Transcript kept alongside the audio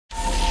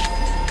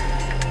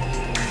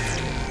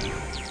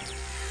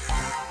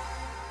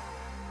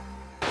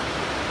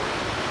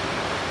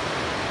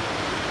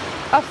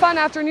A fun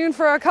afternoon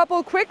for a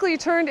couple quickly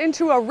turned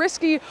into a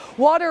risky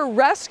water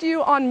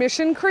rescue on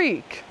Mission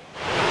Creek.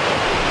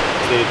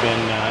 They'd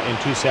been in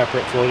two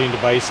separate floating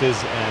devices,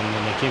 and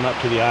when they came up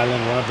to the island,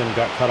 one of them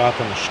got caught up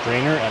in the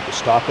strainer at the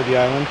stop of the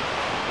island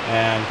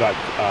and got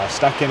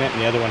stuck in it,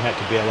 and the other one had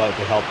to bail out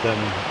to help them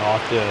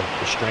off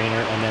the strainer,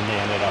 and then they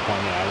ended up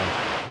on the island.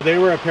 They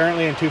were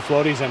apparently in two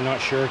floaties. I'm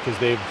not sure because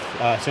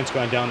they've since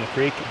gone down the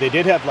creek. They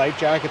did have life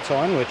jackets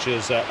on, which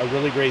is a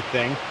really great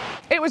thing.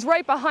 It was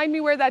right behind me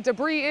where that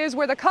debris is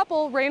where the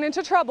couple ran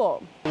into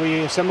trouble. We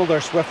assembled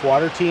our swift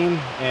water team,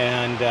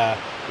 and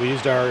we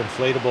used our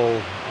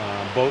inflatable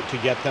boat to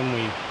get them.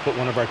 We put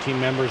one of our team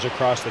members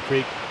across the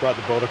creek, brought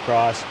the boat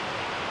across,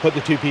 put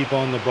the two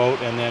people in the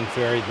boat, and then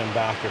ferried them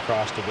back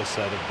across to this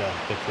side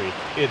of the creek.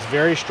 It's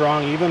very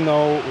strong, even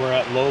though we're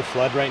at low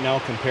flood right now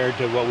compared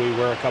to what we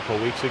were a couple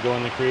of weeks ago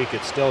in the creek.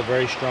 It's still a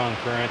very strong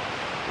current.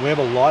 We have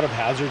a lot of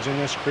hazards in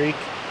this creek.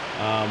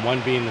 One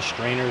being the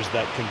strainers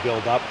that can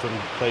build up from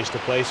place to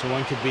place, and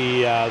one could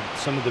be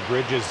some of the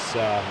bridges,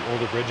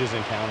 older bridges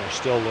in town are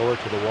still lower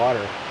to the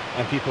water,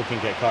 and people can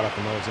get caught up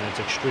in those, and it's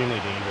extremely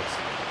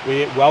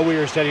dangerous. While we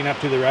were setting up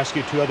to the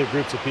rescue, two other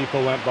groups of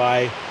people went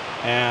by,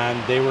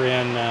 and they were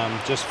in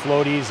just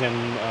floaties, and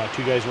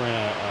two guys were in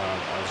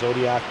a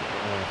Zodiac,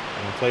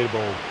 an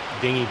inflatable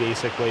dinghy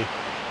basically,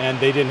 and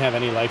they didn't have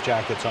any life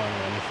jackets on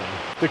or anything.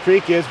 The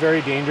creek is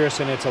very dangerous,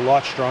 and it's a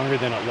lot stronger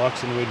than it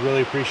looks, and we'd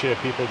really appreciate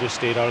if people just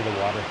stayed out of the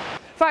water.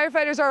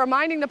 Firefighters are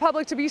reminding the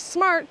public to be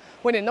smart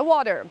when in the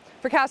water.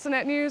 For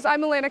Castanet News,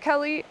 I'm Elena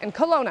Kelly in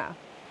Kelowna.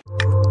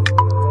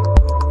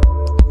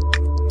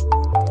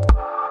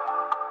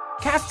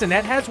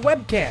 Castanet has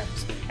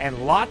webcams,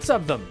 and lots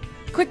of them.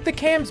 Click the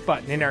cams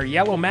button in our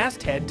yellow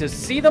masthead to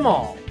see them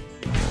all.